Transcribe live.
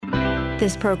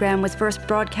This program was first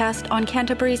broadcast on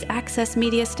Canterbury's access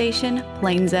media station,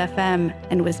 Plains FM,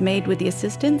 and was made with the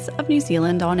assistance of New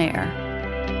Zealand On Air.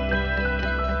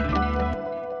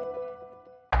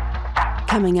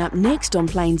 Coming up next on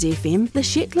Plains FM, the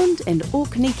Shetland and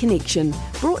Orkney Connection,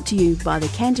 brought to you by the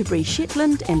Canterbury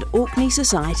Shetland and Orkney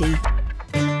Society.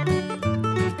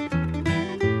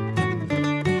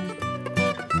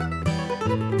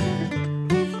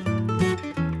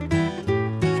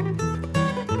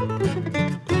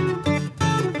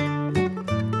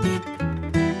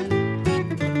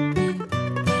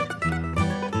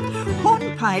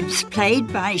 Hornpipes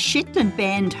played by Shetland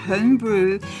band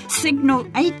Homebrew signal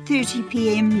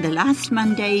 8:30pm the last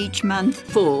Monday each month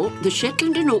for the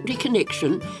Shetland and Orkney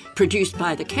Connection, produced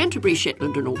by the Canterbury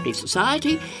Shetland and Orkney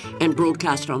Society and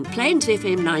broadcast on Plains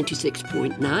FM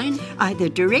 96.9, either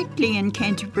directly in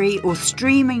Canterbury or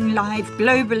streaming live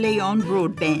globally on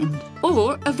broadband,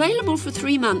 or available for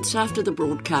 3 months after the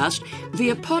broadcast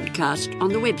via podcast on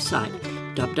the website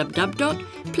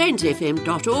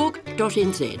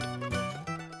www.plainsfm.org.nz.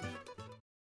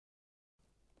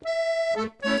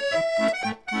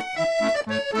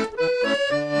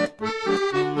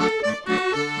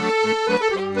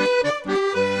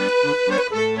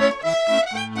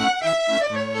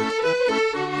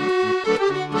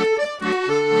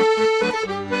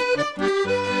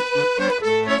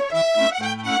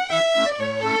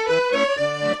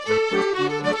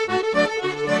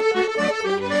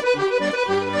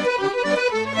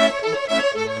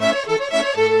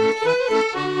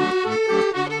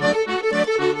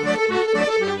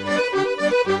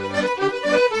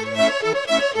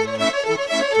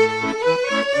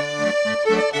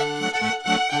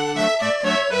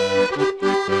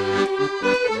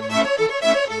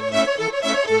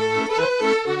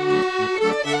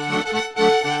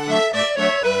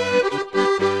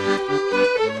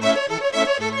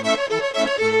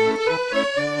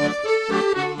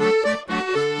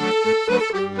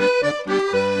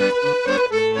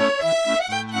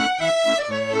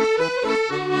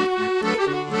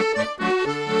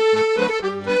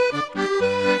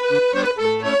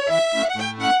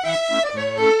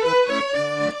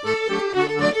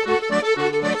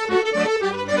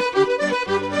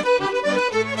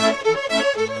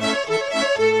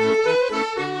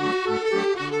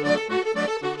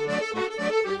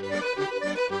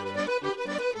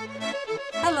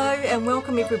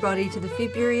 Everybody to the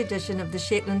February edition of the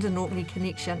Shetland and Orkney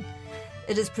Connection.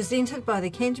 It is presented by the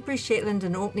Canterbury Shetland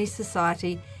and Orkney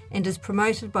Society and is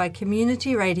promoted by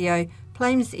Community Radio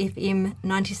Plains FM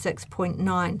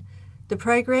 96.9. The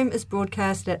program is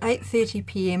broadcast at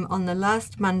 8:30pm on the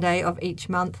last Monday of each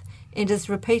month and is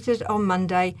repeated on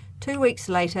Monday 2 weeks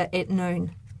later at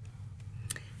noon.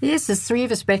 Yes, there's 3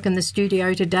 of us back in the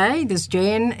studio today. There's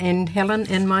Jan and Helen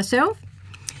and myself.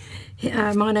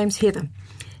 My name's Heather.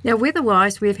 Now,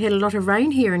 weather-wise, we've had a lot of rain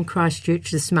here in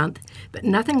Christchurch this month, but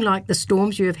nothing like the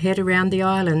storms you have had around the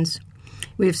islands.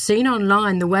 We have seen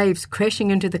online the waves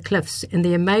crashing into the cliffs and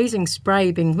the amazing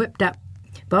spray being whipped up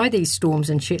by these storms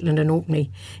in Shetland and Orkney,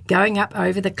 going up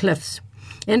over the cliffs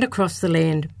and across the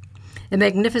land. A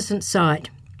magnificent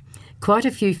sight. Quite a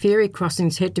few ferry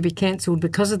crossings had to be cancelled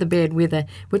because of the bad weather,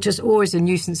 which is always a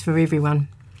nuisance for everyone.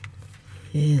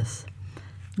 Yes.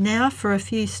 Now for a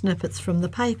few snippets from the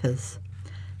papers.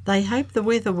 They hope the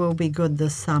weather will be good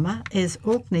this summer, as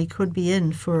Orkney could be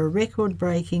in for a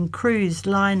record-breaking cruise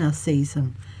liner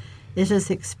season. It is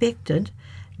expected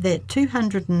that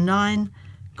 209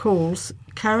 calls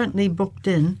currently booked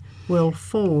in will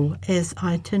fall as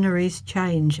itineraries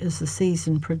change as the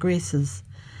season progresses.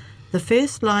 The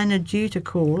first liner due to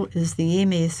call is the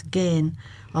MS Gann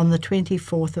on the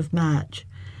 24th of March,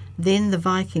 then the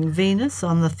Viking Venus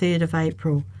on the 3rd of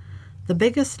April. The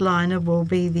biggest liner will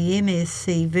be the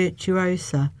MSC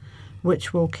Virtuosa,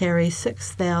 which will carry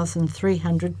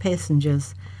 6,300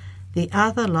 passengers. The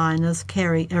other liners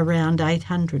carry around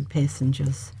 800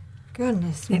 passengers.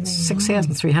 Goodness me.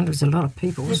 6,300 is a lot of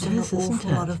people. It's an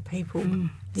awful lot of people.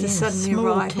 To Yes, suddenly small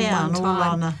arrive town in all one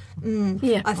on time. a...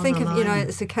 Yeah. I think on a of, line.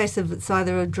 it's a case of it's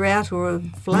either a drought or a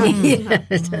flood.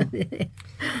 Isn't it?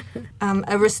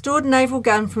 A restored naval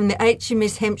gun from the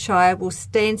HMS Hampshire will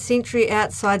stand sentry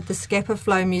outside the Scapa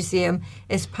Flow Museum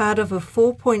as part of a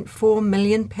 £4.4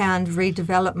 million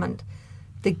redevelopment.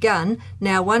 The gun,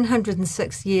 now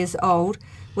 106 years old,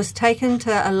 was taken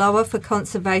to Aloha for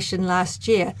conservation last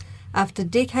year after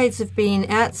decades of being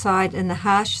outside in the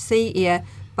harsh sea air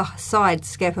beside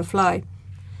Scapa Flow.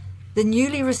 The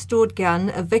newly restored gun,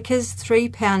 a Vickers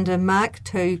 3-pounder Mark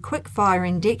II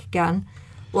quick-firing deck gun,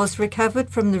 was recovered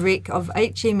from the wreck of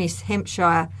HMS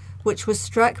Hampshire, which was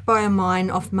struck by a mine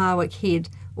off Marwick Head,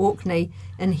 Orkney,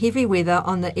 in heavy weather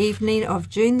on the evening of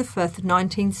June the 5th,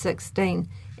 1916,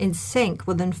 and sank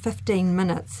within 15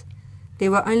 minutes.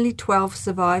 There were only 12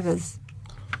 survivors.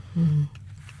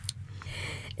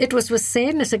 It was with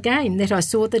sadness again that I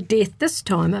saw the death this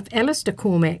time of Alistair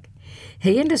Cormack.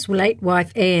 He and his late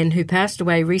wife Anne, who passed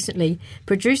away recently,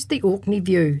 produced the Orkney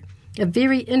View, a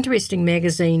very interesting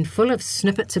magazine full of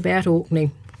snippets about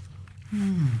Orkney.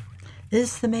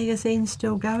 Is the magazine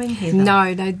still going, Heather?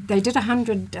 No, they did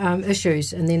 100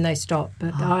 issues and then they stopped.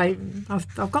 But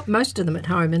I've got most of them at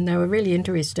home and they were really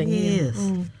interesting. Yes.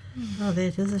 Oh,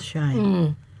 that is a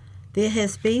shame. There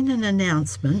has been an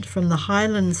announcement from the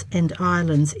Highlands and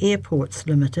Islands Airports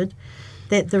Limited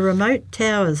that the Remote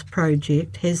Towers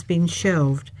project has been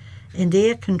shelved and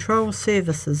air control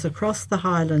services across the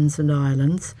Highlands and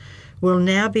Islands will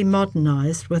now be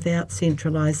modernised without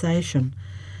centralisation.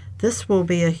 This will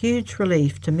be a huge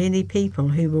relief to many people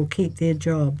who will keep their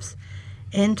jobs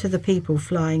and to the people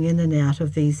flying in and out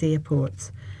of these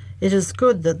airports. It is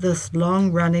good that this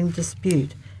long-running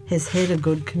dispute has had a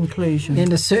good conclusion.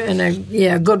 And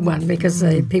a good one because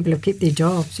people have kept their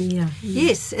jobs.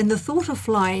 Yes, and the thought of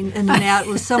flying in and out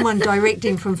with someone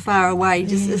directing from far away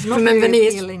just is not From very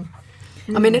Inverness. appealing.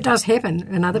 I mean, it does happen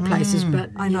in other places, but...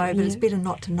 I know, but it's better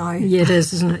not to know. Yeah, it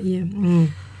is, isn't it? Yeah.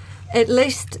 At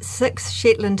least 6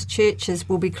 Shetland churches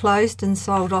will be closed and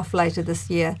sold off later this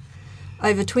year.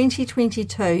 Over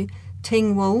 2022,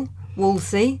 Tingwall,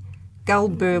 Wolsey,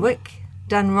 Gull-Berwick,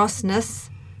 Dunrossness,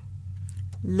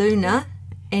 Luna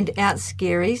and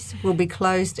Outskerries will be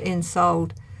closed and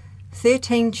sold.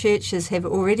 13 churches have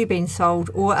already been sold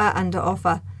or are under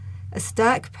offer. A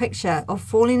stark picture of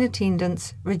falling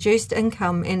attendance, reduced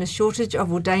income and a shortage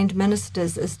of ordained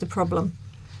ministers is the problem.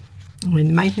 I mean,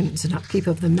 the maintenance and upkeep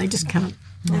of them, they just can't,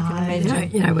 I can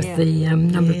imagine. with the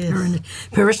number of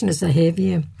parishioners they have,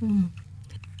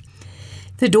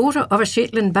 The daughter of a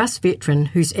Shetland bus veteran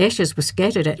whose ashes were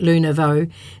scattered at Luna Voe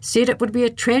said it would be a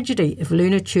tragedy if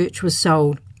Luna Church was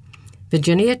sold.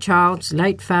 Virginia Child's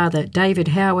late father, David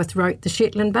Howarth, wrote the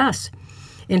Shetland bus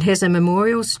and has a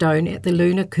memorial stone at the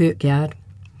Luna Kirkyard.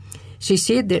 She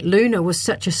said that Luna was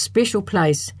such a special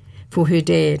place for her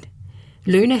dad.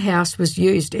 Luna House was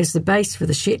used as the base for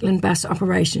the Shetland bus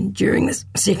operation during the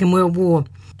Second World War,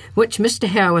 which Mr.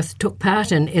 Howarth took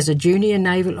part in as a junior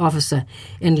naval officer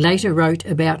and later wrote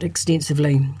about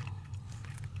extensively.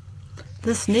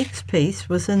 This next piece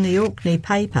was in the Orkney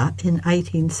paper in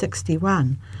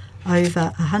 1861, over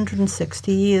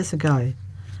 160 years ago.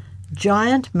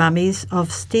 Giant mummies of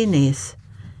Stennes.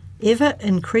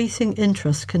 Ever-increasing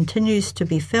interest continues to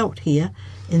be felt here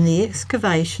in the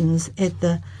excavations at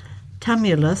the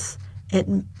tumulus at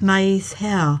Maes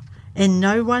Howe, and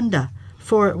no wonder,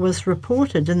 for it was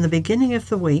reported in the beginning of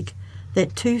the week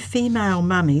that 2 female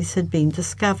mummies had been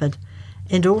discovered,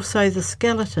 and also the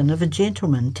skeleton of a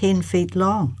gentleman 10 feet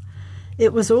long.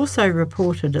 It was also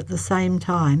reported at the same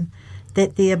time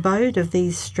that the abode of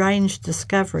these strange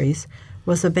discoveries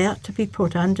was about to be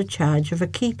put under charge of a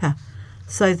keeper,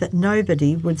 so that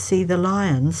nobody would see the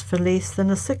lions for less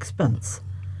than a sixpence.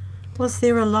 Was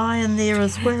there a lion there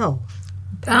as well?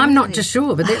 I'm not just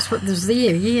sure, but that's what was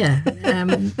there,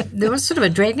 there was sort of a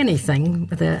dragony thing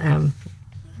with a...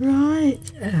 Right.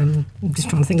 I'm just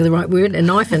trying to think of the right word, a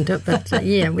knife into it, but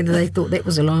whether they thought that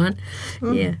was a lion.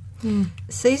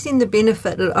 Seizing the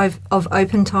benefit of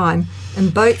open time, in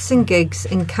boats and gigs,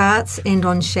 in carts and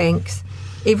on shanks,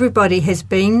 everybody has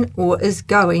been or is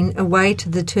going away to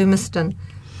the Turmiston,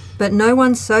 but no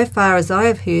one so far as I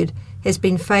have heard has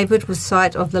been favoured with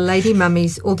sight of the lady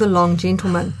mummies or the long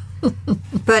gentlemen.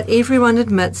 But everyone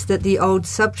admits that the old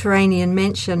subterranean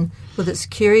mansion, with its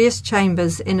curious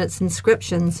chambers and its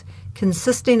inscriptions,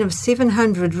 consisting of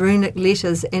 700 runic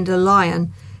letters and a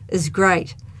lion, is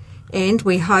great, and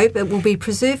we hope it will be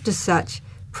preserved as such,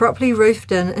 properly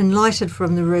roofed in and lighted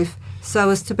from the roof,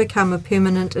 so as to become a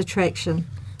permanent attraction.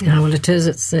 Oh, well, it is.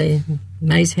 It's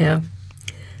Maes Howe.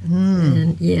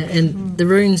 And the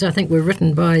runes, I think, were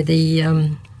written by the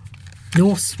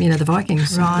Norse, the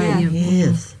Vikings. Right,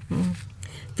 yes.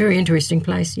 Very interesting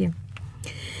place,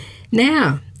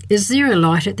 Now, is there a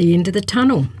light at the end of the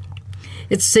tunnel?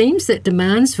 It seems that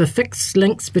demands for fixed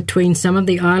links between some of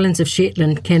the islands of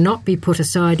Shetland cannot be put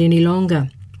aside any longer.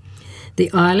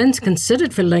 The islands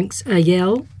considered for links are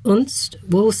Yell, Unst,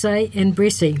 Wolsey and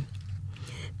Bressie.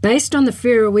 Based on the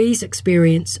Faroese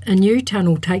experience, a new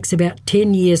tunnel takes about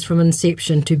 10 years from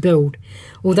inception to build,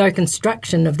 although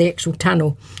construction of the actual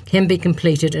tunnel can be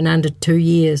completed in under 2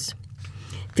 years.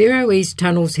 Faroese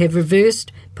tunnels have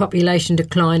reversed population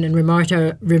decline in remote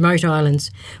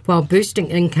islands while boosting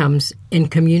incomes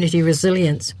and community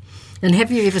resilience. And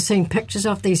have you ever seen pictures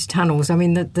of these tunnels? I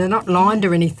mean, they're not lined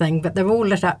or anything, but they're all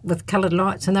lit up with coloured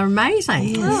lights, and they're amazing.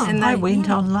 Yes, and I went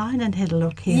online and had a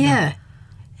look here. Yeah.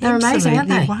 They're amazing, aren't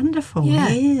they? Wonderful, Yeah.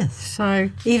 yes.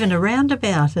 So even a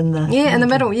roundabout in the... yeah, in the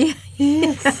middle, yeah.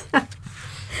 Yes.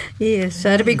 Yeah,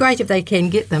 so it'd be great if they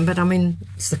can get them, but I mean,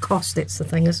 it's the cost that's the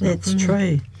thing, isn't it? That's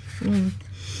true.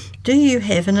 Do you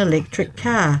have an electric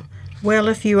car? Well,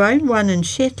 if you own one in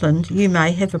Shetland, you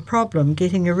may have a problem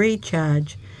getting a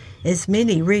recharge, as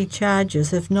many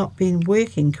recharges have not been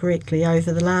working correctly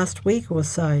over the last week or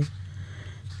so.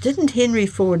 Didn't Henry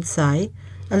Ford say,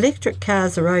 electric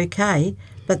cars are okay,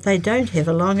 but they don't have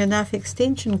a long enough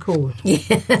extension cord? Yeah.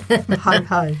 Ho,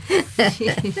 ho.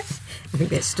 I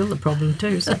think that's still the problem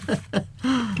too. So.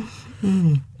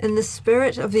 In the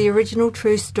spirit of the original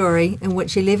true story, in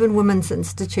which 11 Women's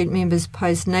Institute members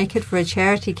posed naked for a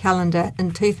charity calendar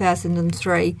in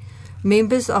 2003,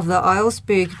 members of the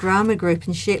Islesburg Drama Group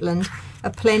in Shetland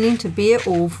are planning to bear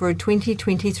all for a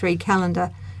 2023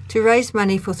 calendar to raise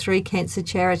money for 3 cancer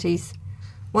charities.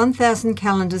 1,000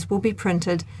 calendars will be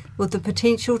printed with the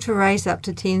potential to raise up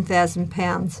to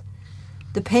 £10,000.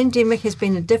 The pandemic has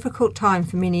been a difficult time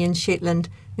for many in Shetland,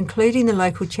 including the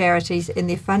local charities and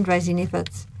their fundraising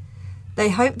efforts. They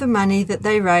hope the money that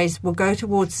they raise will go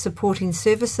towards supporting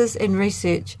services and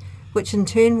research, which in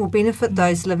turn will benefit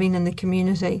those living in the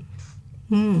community.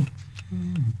 Well,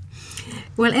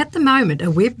 at the moment,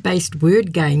 a web-based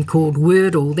word game called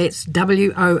Wordle, that's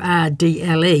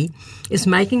WORDLE, is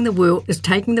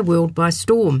taking the world by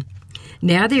storm.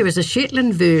 Now there is a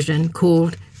Shetland version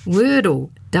called Wordle,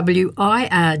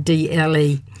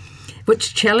 WIRDLE,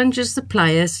 which challenges the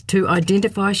players to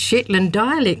identify Shetland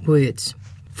dialect words.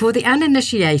 For the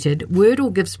uninitiated,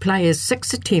 Wordle gives players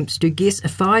 6 attempts to guess a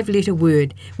 5-letter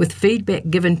word, with feedback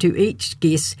given to each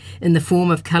guess in the form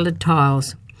of coloured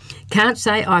tiles. Can't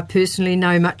say I personally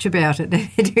know much about it.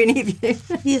 Do any of you?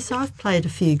 Yes, I've played a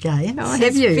few games. Oh,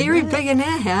 have you? Very big in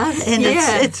our house. And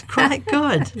it's quite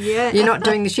good. Yeah. You're not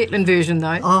doing the Shetland version,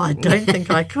 though? Oh, I don't think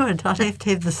I could. I'd have to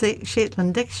have the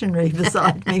Shetland dictionary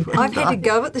beside me. I've had to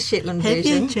go at the Shetland Have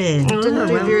version. you, Jan? Didn't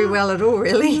do very well at all,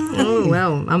 really. Oh,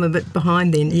 well, I'm a bit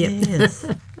behind then, yep. Yes.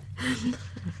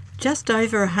 Just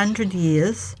over 100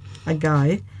 years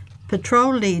ago,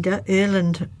 Patrol Leader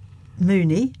Erland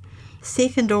Mooney,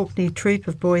 2nd Orkney Troop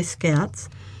of Boy Scouts,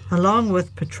 along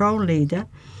with Patrol Leader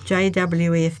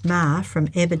JWF Marr from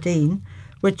Aberdeen,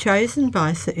 were chosen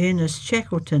by Sir Ernest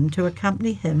Shackleton to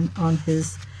accompany him on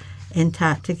his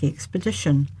Antarctic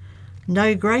expedition.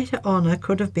 No greater honour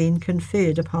could have been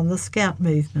conferred upon the Scout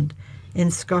movement,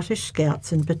 and Scottish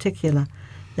Scouts in particular,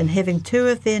 than having 2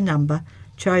 of their number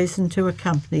chosen to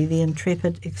accompany the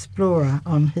intrepid explorer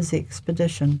on his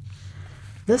expedition.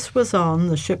 This was on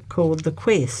the ship called the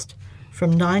Quest,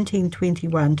 from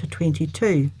 1921 to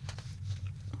 22.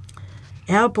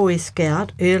 Our Boy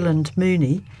Scout, Erland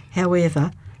Mooney,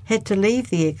 however, had to leave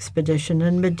the expedition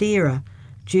in Madeira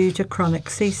due to chronic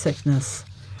seasickness.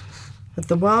 But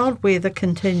the wild weather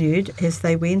continued as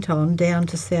they went on down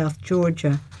to South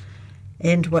Georgia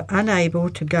and were unable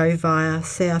to go via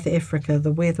South Africa.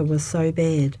 The weather was so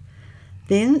bad.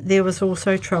 Then there was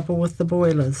also trouble with the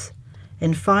boilers,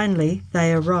 and finally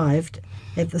they arrived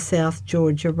at the South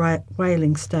Georgia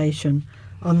whaling station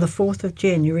on the 4th of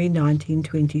January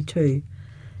 1922.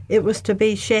 It was to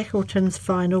be Shackleton's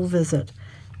final visit,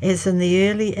 as in the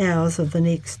early hours of the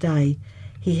next day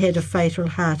he had a fatal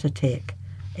heart attack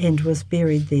and was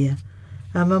buried there.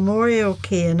 A memorial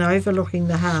cairn overlooking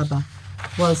the harbour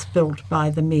was built by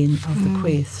the men of the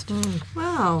Quest.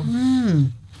 Wow.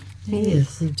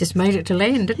 Yes. He just made it to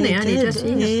land, didn't he? He did,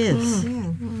 yes.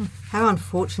 Yeah. How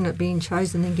unfortunate being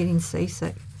chosen and getting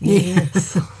seasick.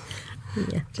 Yes.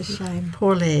 Yeah. It's a shame.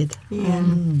 Poor lad. Yeah.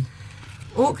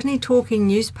 Orkney Talking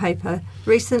newspaper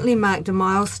recently marked a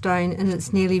milestone in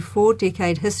its nearly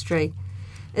 4-decade history.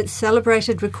 It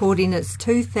celebrated recording its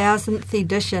 2000th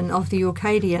edition of the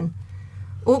Orcadian.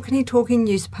 Orkney Talking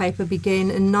newspaper began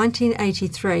in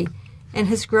 1983 and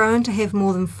has grown to have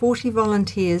more than 40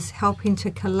 volunteers helping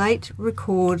to collate,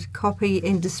 record, copy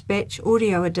and dispatch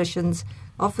audio editions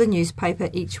of the newspaper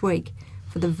each week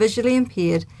for the visually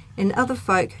impaired and other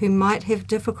folk who might have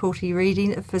difficulty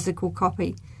reading a physical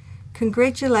copy.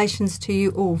 Congratulations to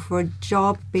you all for a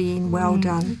job being well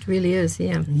done. It really is,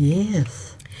 yeah.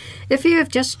 Yes. If you have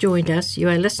just joined us, you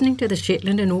are listening to the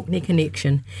Shetland and Orkney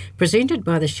Connection, presented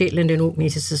by the Shetland and Orkney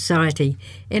Society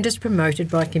and is promoted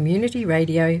by Community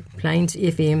Radio Plains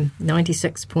FM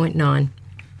 96.9.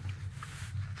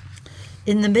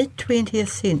 In the mid-20th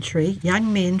century,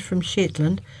 young men from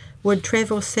Shetland would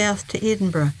travel south to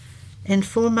Edinburgh, and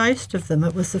for most of them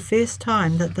it was the first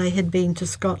time that they had been to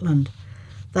Scotland.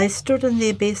 They stood in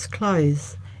their best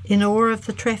clothes, in awe of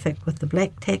the traffic with the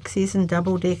black taxis and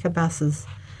double-decker buses.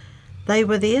 They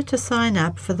were there to sign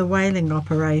up for the whaling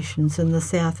operations in the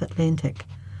South Atlantic.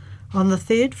 On the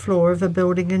third floor of a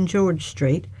building in George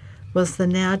Street was the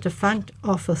now defunct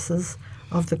offices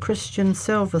of the Christian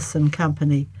Salvesen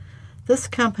Company. This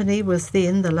company was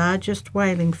then the largest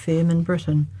whaling firm in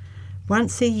Britain.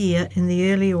 Once a year in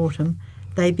the early autumn,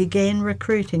 they began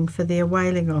recruiting for their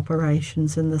whaling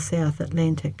operations in the South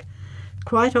Atlantic.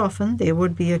 Quite often there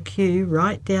would be a queue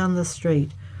right down the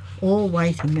street, all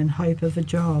waiting in hope of a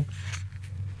job.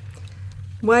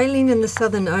 Whaling in the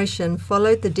Southern Ocean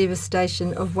followed the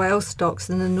devastation of whale stocks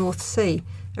in the North Sea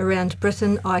around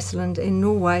Britain, Iceland and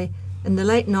Norway in the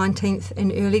late 19th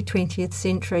and early 20th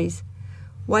centuries.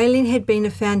 Whaling had been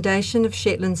a foundation of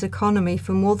Shetland's economy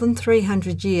for more than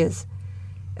 300 years.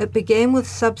 It began with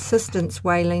subsistence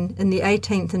whaling in the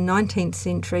 18th and 19th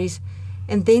centuries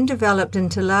and then developed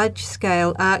into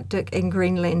large-scale Arctic and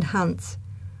Greenland hunts.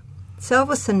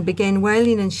 Salvesen began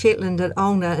whaling in Shetland at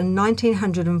Olna in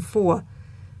 1904,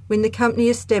 when the company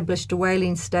established a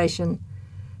whaling station.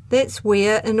 That's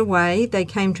where, in a way, they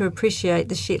came to appreciate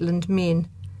the Shetland men.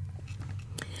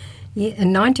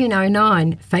 In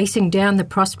 1909, facing down the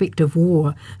prospect of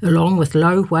war, along with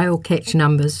low whale catch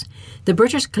numbers, the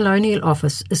British Colonial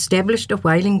Office established a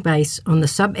whaling base on the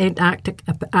sub-Antarctic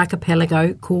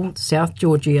archipelago called South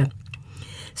Georgia.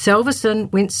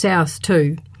 Salvesen went south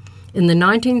too. In the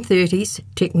 1930s,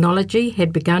 technology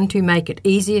had begun to make it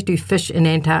easier to fish in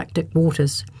Antarctic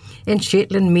waters, and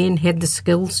Shetland men had the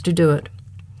skills to do it.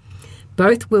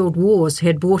 Both world wars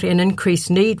had brought an increased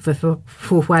need for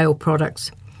whale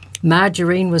products.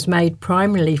 Margarine was made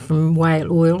primarily from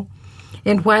whale oil,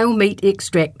 and whale meat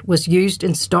extract was used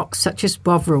in stocks such as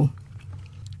Bovril.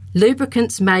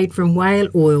 Lubricants made from whale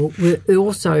oil were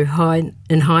also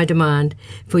in high demand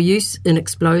for use in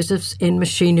explosives and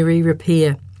machinery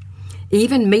repair.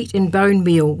 Even meat and bone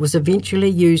meal was eventually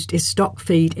used as stock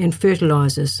feed and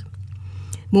fertilisers.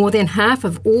 More than half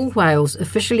of all whales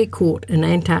officially caught in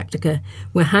Antarctica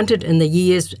were hunted in the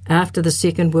years after the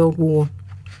Second World War.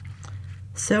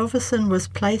 Salvesen was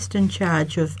placed in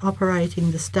charge of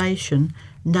operating the station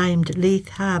named Leith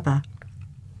Harbour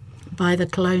by the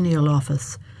Colonial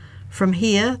Office. From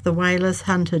here, the whalers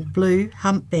hunted blue,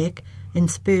 humpback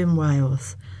and sperm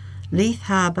whales. Leith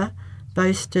Harbour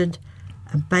boasted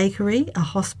a bakery, a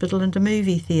hospital and a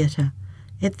movie theatre.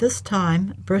 At this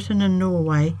time, Britain and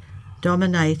Norway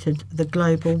dominated the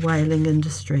global whaling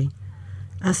industry.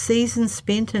 A season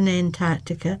spent in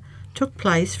Antarctica took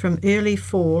place from early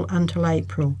fall until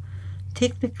April.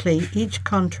 Technically, each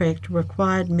contract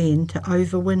required men to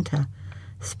overwinter,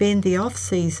 spend the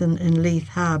off-season in Leith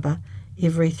Harbour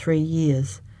every 3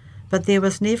 years. But there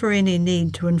was never any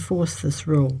need to enforce this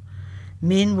rule.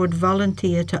 Men would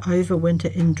volunteer to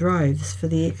overwinter in droves for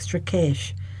the extra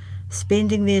cash,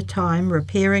 spending their time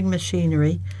repairing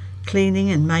machinery, cleaning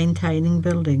and maintaining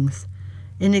buildings.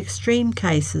 In extreme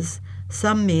cases,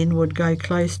 some men would go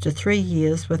close to 3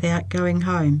 years without going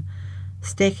home,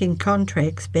 stacking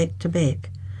contracts back to back.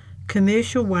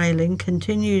 Commercial whaling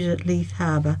continued at Leith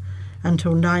Harbour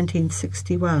until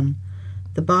 1961.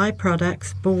 The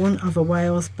byproducts born of a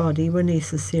whale's body were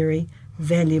necessary,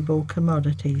 valuable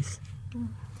commodities.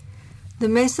 The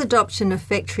mass adoption of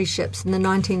factory ships in the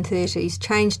 1930s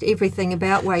changed everything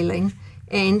about whaling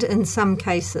and, in some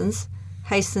cases,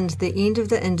 hastened the end of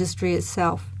the industry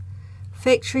itself.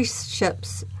 Factory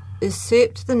ships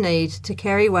usurped the need to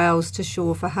carry whales to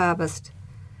shore for harvest.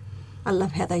 I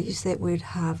love how they use that word,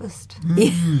 harvest.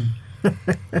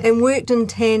 And worked in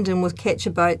tandem with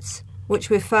catcher boats, which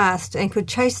were fast and could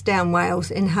chase down whales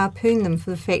and harpoon them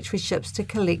for the factory ships to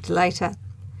collect later.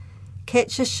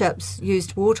 Catcher ships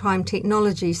used wartime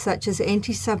technology such as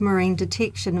Anti-Submarine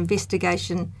Detection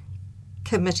Investigation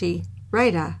Committee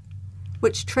radar,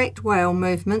 which tracked whale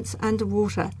movements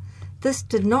underwater. This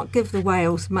did not give the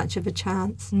whales much of a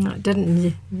chance. No, it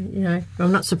didn't.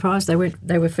 I'm not surprised they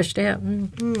were fished out.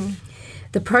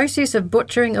 The process of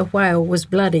butchering a whale was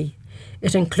bloody.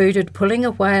 It included pulling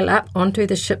a whale up onto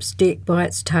the ship's deck by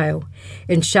its tail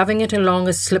and shoving it along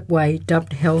a slipway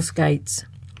dubbed Hell's Gates.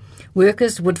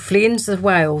 Workers would flens the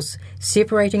whales,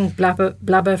 separating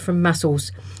blubber from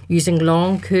muscles, using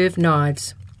long curved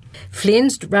knives.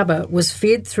 Flensed rubber was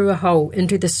fed through a hole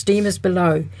into the steamers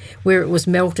below, where it was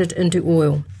melted into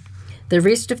oil. The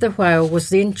rest of the whale was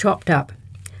then chopped up.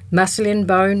 Muscle and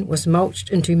bone was mulched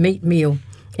into meat meal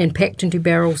and packed into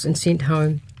barrels and sent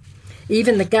home.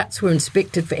 Even the guts were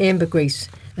inspected for ambergris,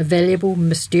 a valuable,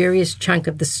 mysterious chunk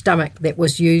of the stomach that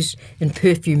was used in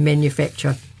perfume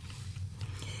manufacture.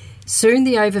 Soon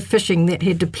the overfishing that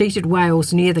had depleted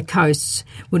whales near the coasts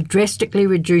would drastically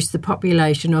reduce the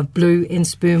population of blue and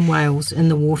sperm whales in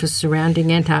the waters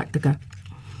surrounding Antarctica.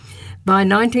 By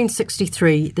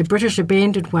 1963, the British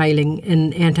abandoned whaling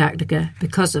in Antarctica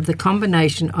because of the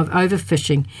combination of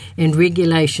overfishing and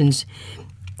regulations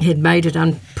had made it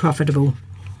unprofitable.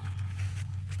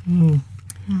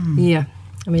 Yeah,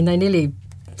 I mean, they nearly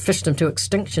fished them to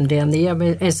extinction down there,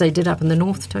 as they did up in the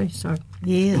north too. So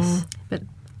Yes. but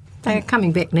they're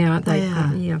coming back now, aren't they? They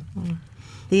are. Yeah.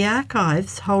 The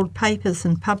archives hold papers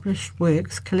and published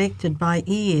works collected by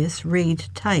E.S. Reed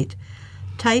Tate.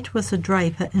 Tate was a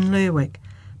draper in Lerwick,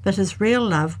 but his real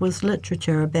love was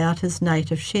literature about his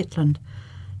native Shetland.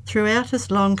 Throughout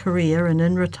his long career and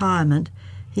in retirement,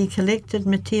 he collected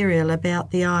material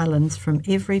about the islands from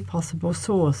every possible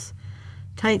source.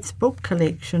 Tate's book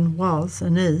collection was,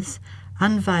 and is,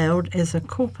 unveiled as a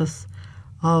corpus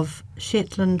of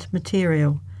Shetland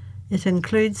material. It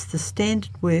includes the standard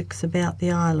works about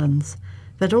the islands,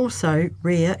 but also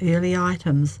rare early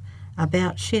items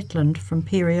about Shetland from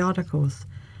periodicals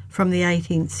from the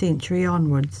 18th century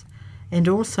onwards, and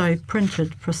also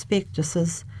printed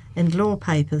prospectuses and law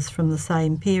papers from the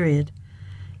same period.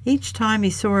 Each time he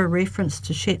saw a reference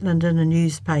to Shetland in a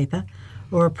newspaper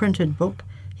or a printed book,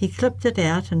 he clipped it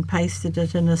out and pasted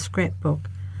it in a scrapbook.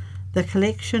 The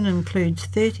collection includes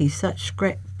 30 such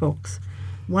scrapbooks,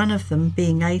 one of them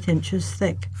being 8 inches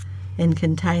thick and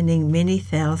containing many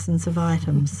thousands of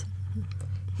items.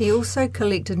 He also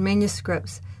collected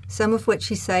manuscripts, some of which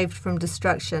he saved from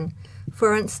destruction.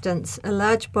 For instance, a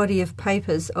large body of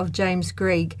papers of James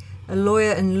Greig, a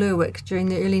lawyer in Lerwick during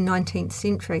the early 19th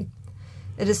century.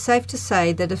 It is safe to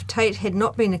say that if Tate had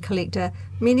not been a collector,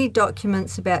 many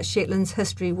documents about Shetland's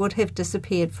history would have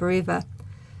disappeared forever.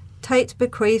 Tate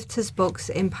bequeathed his books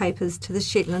and papers to the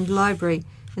Shetland Library,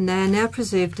 and they are now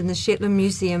preserved in the Shetland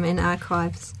Museum and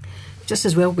Archives. Just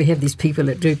as well we have these people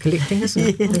that do collecting,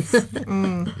 isn't it? Yes.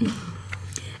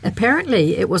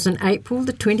 Apparently, it was on April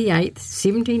the 28th,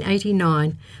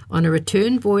 1789, on a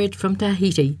return voyage from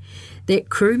Tahiti, that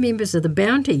crew members of the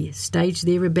Bounty staged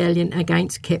their rebellion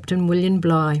against Captain William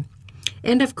Bligh.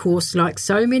 And of course, like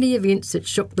so many events that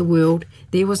shook the world,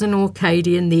 there was an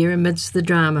Orcadian there amidst the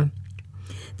drama.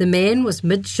 The man was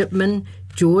Midshipman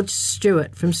George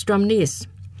Stewart from Stromness.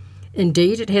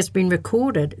 Indeed, it has been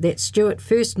recorded that Stewart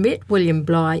first met William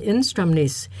Bligh in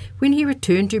Stromness when he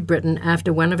returned to Britain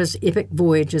after one of his epic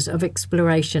voyages of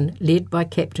exploration led by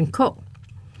Captain Cook.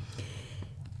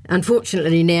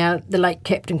 Unfortunately now, the late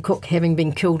Captain Cook having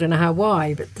been killed in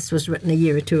Hawaii, but this was written a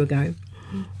year or two ago.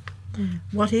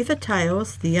 Whatever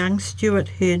tales the young Stewart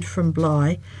heard from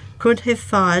Bligh could have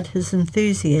fired his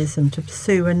enthusiasm to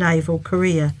pursue a naval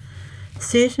career.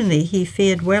 Certainly he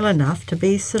fared well enough to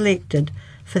be selected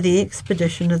for the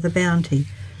expedition of the Bounty,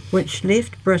 which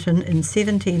left Britain in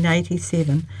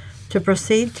 1787 to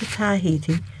proceed to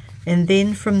Tahiti and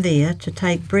then from there to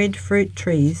take breadfruit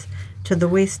trees to the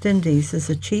West Indies as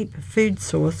a cheap food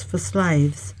source for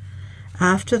slaves.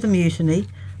 After the mutiny,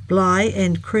 Bligh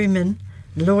and crewmen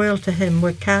loyal to him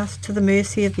were cast to the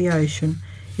mercy of the ocean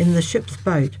in the ship's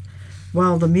boat,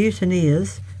 while the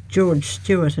mutineers, George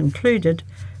Stewart included,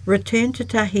 returned to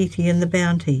Tahiti in the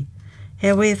Bounty.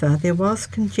 However, there was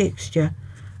conjecture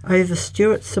over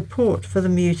Stewart's support for the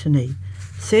mutiny.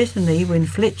 Certainly when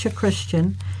Fletcher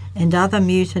Christian and other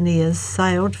mutineers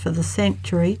sailed for the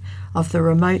sanctuary of the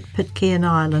remote Pitcairn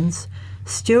Islands,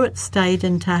 Stewart stayed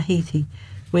in Tahiti,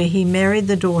 where he married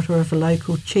the daughter of a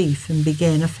local chief and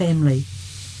began a family.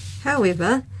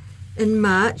 However, in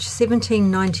March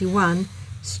 1791,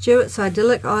 Stewart's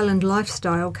idyllic island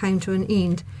lifestyle came to an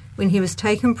end when he was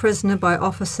taken prisoner by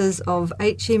officers of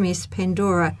HMS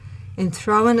Pandora and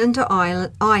thrown into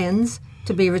irons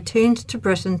to be returned to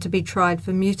Britain to be tried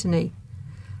for mutiny.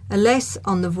 Alas,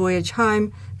 on the voyage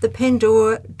home, the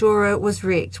Pandora was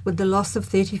wrecked with the loss of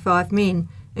 35 men,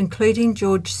 including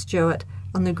George Stewart,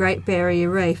 on the Great Barrier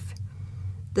Reef.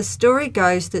 The story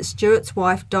goes that Stewart's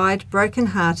wife died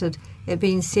broken-hearted at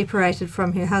being separated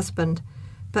from her husband,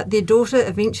 but their daughter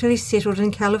eventually settled in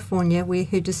California, where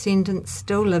her descendants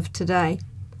still live today.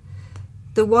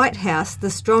 The White House, the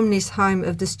Stromness home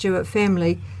of the Stewart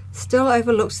family, still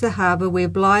overlooks the harbour where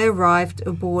Bligh arrived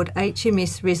aboard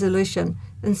HMS Resolution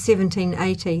in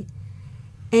 1780.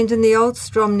 And in the old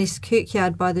Stromness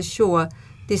kirkyard by the shore,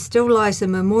 there still lies a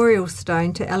memorial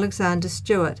stone to Alexander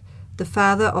Stewart, the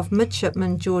father of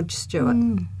Midshipman George Stewart.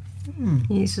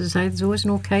 Yes, as I say, there's always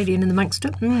an Orcadian in amongst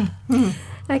it.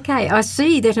 Okay, I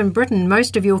see that in Britain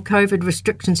most of your COVID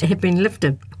restrictions have been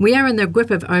lifted. We are in the grip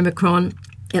of Omicron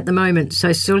at the moment,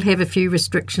 so still have a few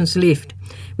restrictions left.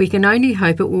 We can only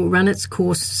hope it will run its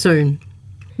course soon.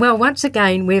 Well, once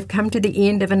again, we've come to the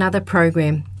end of another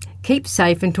program. Keep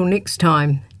safe until next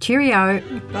time. Cheerio.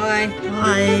 Bye.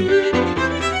 Bye.